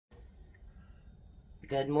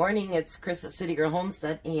Good morning, it's Chris at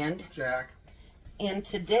Citygirlhomestead and Jack. And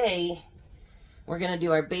today we're going to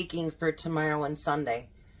do our baking for tomorrow and Sunday.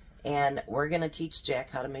 And we're going to teach Jack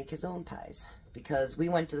how to make his own pies. Because we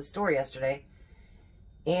went to the store yesterday.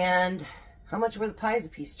 And how much were the pies a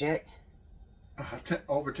piece, Jack?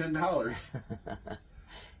 Over $10.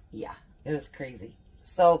 Yeah, it was crazy.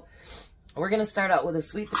 So we're going to start out with a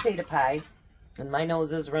sweet potato pie. And my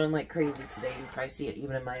nose is running like crazy today. You can probably see it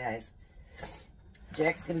even in my eyes.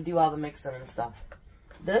 Jack's going to do all the mixing and stuff.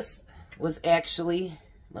 This was actually,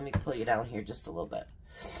 let me pull you down here just a little bit.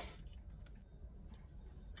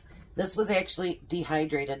 This was actually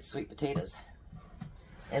dehydrated sweet potatoes.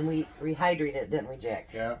 And we rehydrated it, didn't we,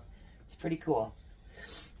 Jack? Yeah. It's pretty cool.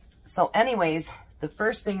 So anyways, the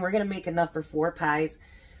first thing, we're going to make enough for 4 pies.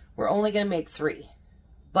 We're only going to make 3.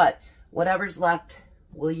 But whatever's left,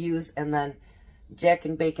 we'll use, and then Jack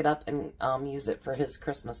can bake it up and use it for his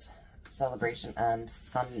Christmas celebration on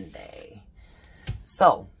Sunday.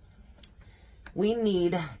 So we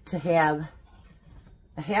need to have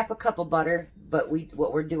a half a cup of butter, but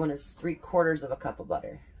what we're doing is 3/4 of a cup of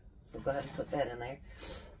butter. So go ahead and put that in there.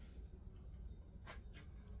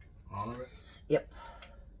 All of it? Yep.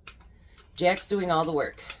 Jack's doing all the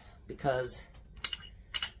work because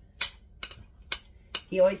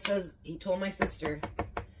he always says, he told my sister,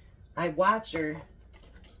 I watch her,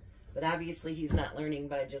 but obviously he's not learning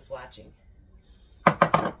by just watching.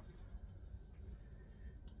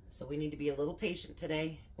 So we need to be a little patient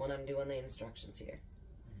today when I'm doing the instructions here.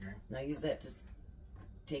 Okay. Now use that to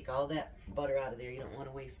take all that butter out of there. You don't want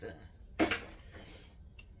to waste it.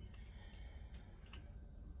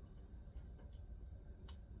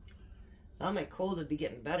 Thought my cold would be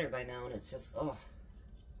getting better by now, and it's just, oh,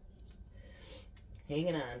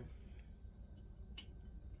 hanging on.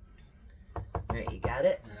 All right, you got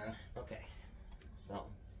it? Yeah. Okay. So,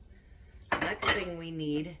 next thing we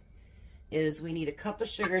need is we need a cup of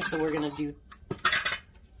sugar, so we're going to do,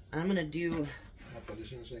 I'm going to do, I'll put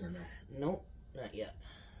this in the sink or no? nope, not yet.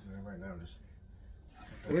 No, right now, just.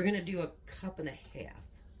 Okay. We're going to do a cup and a half.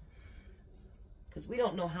 Because we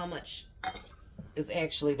don't know how much is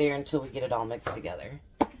actually there until we get it all mixed together.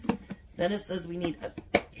 Then it says we need a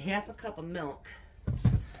half a cup of milk.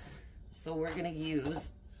 So we're going to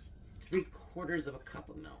use 3/4 of a cup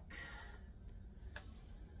of milk.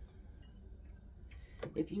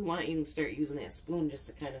 If you want, you can start using that spoon just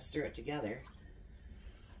to kind of stir it together.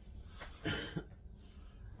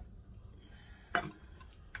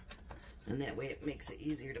 And that way it makes it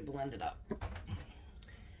easier to blend it up.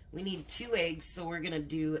 We need 2 eggs, so we're going to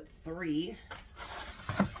do 3.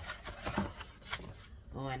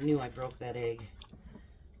 Oh, I knew I broke that egg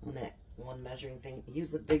on that one measuring thing.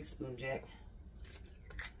 Use the big spoon, Jack.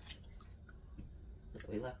 That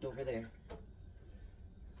we left over there.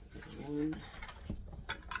 1,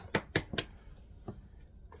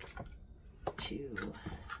 2.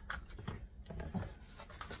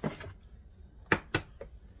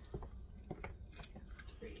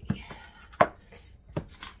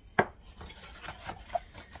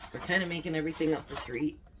 We're kind of making everything up for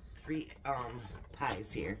three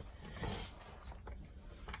pies here.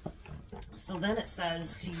 So then it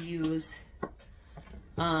says to use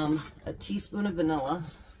a teaspoon of vanilla.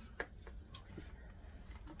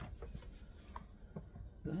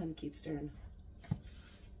 Go ahead and keep stirring.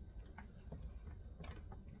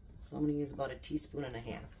 So I'm going to use about 1.5 teaspoons.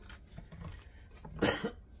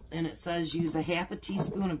 And it says use a half a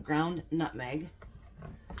teaspoon of ground nutmeg.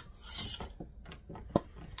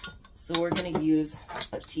 So we're going to use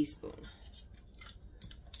a teaspoon.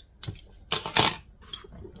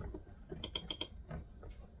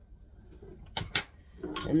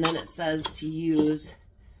 And then it says to use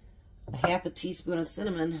a half a teaspoon of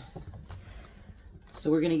cinnamon. So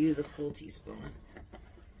we're going to use a full teaspoon.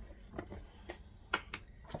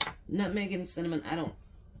 Nutmeg and cinnamon,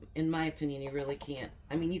 in my opinion, you really can't.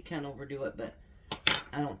 I mean, you can overdo it, but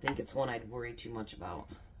I don't think it's one I'd worry too much about.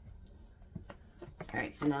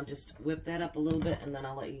 Alright, so now just whip that up a little bit, and then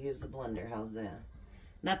I'll let you use the blender. How's that?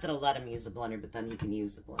 Not that I'll let him use the blender, but then you can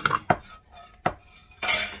use the blender.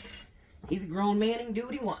 He's a grown man, he can do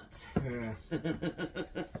what he wants. Yeah.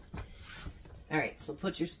 Alright, so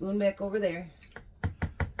put your spoon back over there.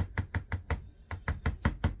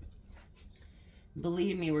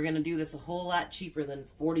 Believe me, we're going to do this a whole lot cheaper than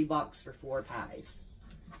 40 bucks for 4 pies.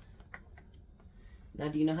 Now,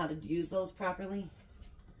 do you know how to use those properly?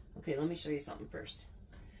 Okay, let me show you something first.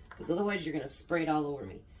 Because otherwise you're going to spray it all over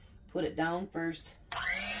me. Put it down first.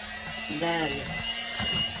 Then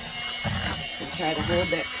try to hold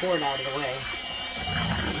that cord out of the way.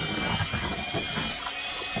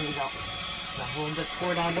 There you go. Now hold the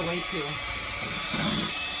cord out of the way too.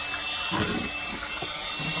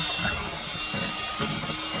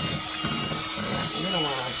 You're gonna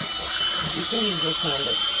wanna, you can use this hand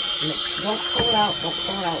to mix. Don't pull it out, don't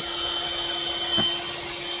pull it out.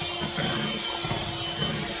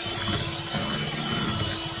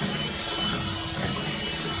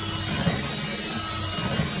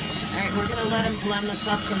 Alright, we're gonna let him blend this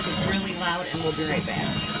up since it's really loud, and we'll be right back.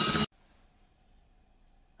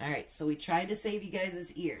 Alright, so we tried to save you guys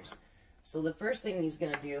his ears. So the first thing he's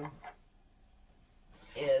gonna do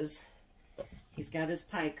is, he's got his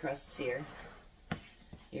pie crusts here.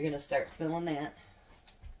 You're going to start filling that.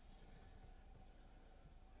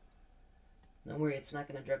 Don't worry, it's not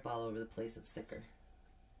going to drip all over the place. It's thicker.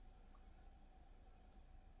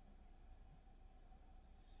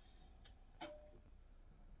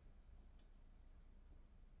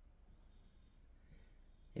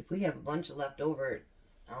 If we have a bunch of left over,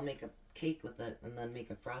 I'll make a cake with it and then make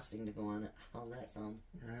a frosting to go on it. How's that sound?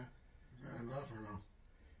 Yeah. Not enough or no?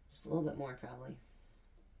 Just a little bit more, probably.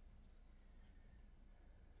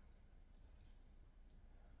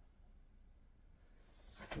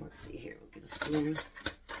 Let's see here. We'll get a spoon.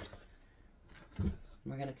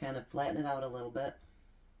 We're going to kind of flatten it out a little bit,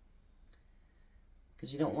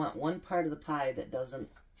 because you don't want one part of the pie that doesn't,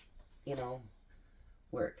 you know,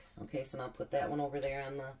 work. Okay, so now put that one over there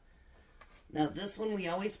on the... Now this one we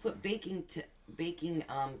always put baking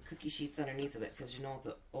cookie sheets underneath of it, because you know if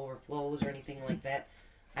it overflows or anything like that,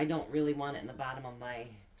 I don't really want it in the bottom of my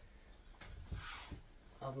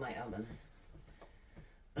oven.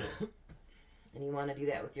 And you want to do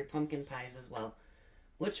that with your pumpkin pies as well.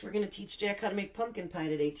 Which we're going to teach Jack how to make pumpkin pie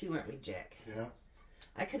today too, aren't we, Jack? Yeah.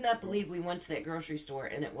 I could not believe we went to that grocery store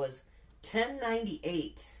and it was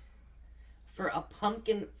 $10.98 for a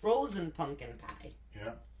frozen pumpkin pie.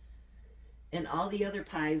 Yeah. And all the other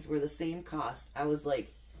pies were the same cost. I was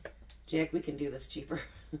like, Jack, we can do this cheaper.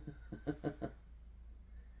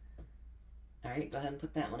 Alright, go ahead and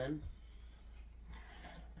put that one in.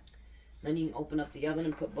 Then you can open up the oven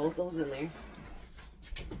and put both those in there.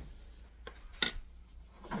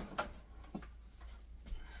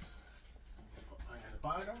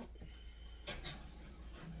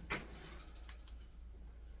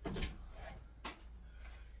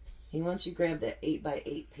 He wants you to grab that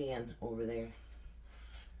 8x8 pan over there.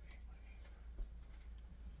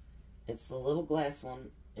 It's the little glass one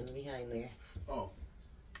in behind there. Oh.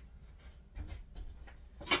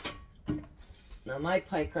 Now my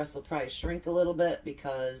pie crust will probably shrink a little bit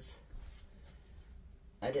because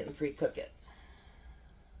I didn't pre-cook it.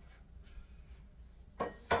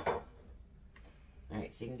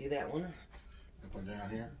 Alright, so you can do that one. Put down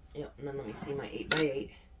here? Yep, and then let me see my 8x8.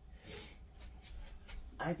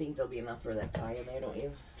 I think there'll be enough for that pie in there, don't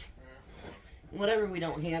you? Yeah. Whatever we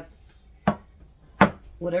don't have,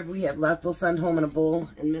 whatever we have left, we'll send home in a bowl,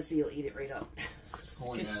 and Missy will eat it right up.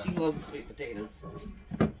 Because she loves sweet potatoes.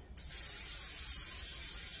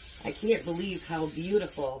 I can't believe how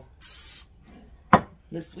beautiful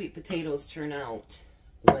the sweet potatoes turn out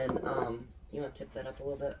when, you want to tip that up a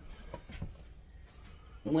little bit?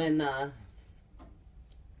 When,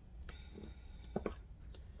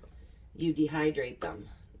 you dehydrate them.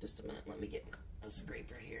 Just a minute, let me get a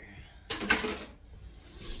scraper here.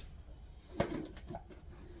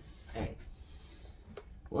 Alright.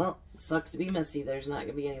 Well, sucks to be Missy. There's not going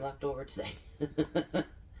to be any left over today.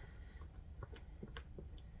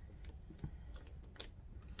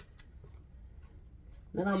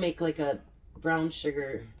 Then I'll make like a brown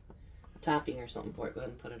sugar topping or something for it. Go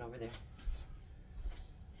ahead and put it over there.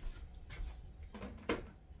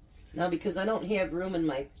 Now, because I don't have room in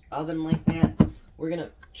my oven like that, we're going to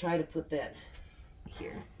try to put that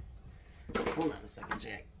here. Hold on a second,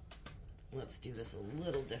 Jack. Let's do this a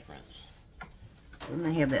little different. Didn't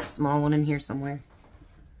I have that small one in here somewhere?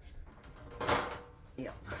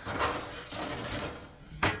 Yep.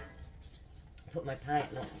 Put my pie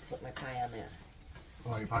on that.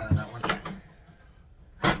 Oh, your pie on that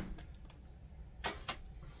one?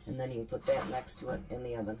 And then you can put that next to it in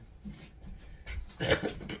the oven.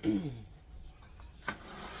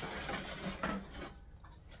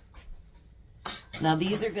 Now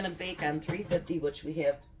these are going to bake on 350, which we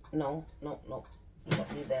have. No. You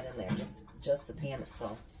don't need that in there. Just the pan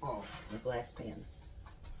itself. Oh. The glass pan.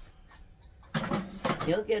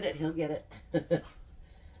 He'll get it. He'll get it.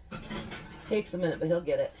 Takes a minute, but he'll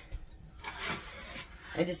get it.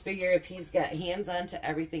 I just figure if he's got hands on to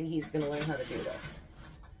everything, he's going to learn how to do this.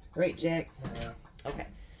 Right, Jack? Yeah. Okay.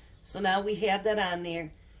 So now we have that on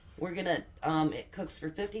there. We're going to, it cooks for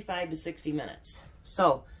 55 to 60 minutes.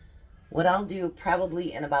 So what I'll do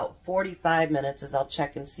probably in about 45 minutes is I'll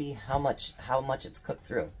check and see how much it's cooked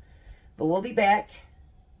through. But we'll be back.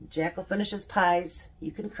 Jack will finish his pies.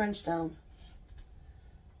 You can crunch down.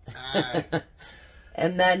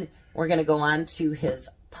 And then we're going to go on to his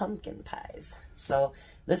pumpkin pies. So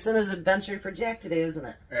this one is an adventure for Jack today, isn't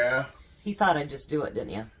it? Yeah. He thought I'd just do it, didn't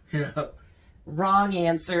you? Yeah. Wrong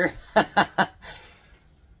answer.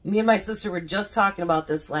 Me and my sister were just talking about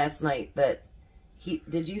this last night. That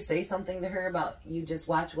did you say something to her about you just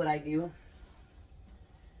watch what I do?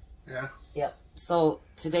 Yeah. Yep. So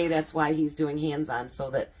today that's why he's doing hands-on, so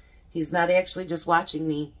that he's not actually just watching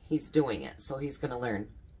me, he's doing it. So he's going to learn.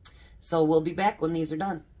 So we'll be back when these are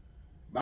done.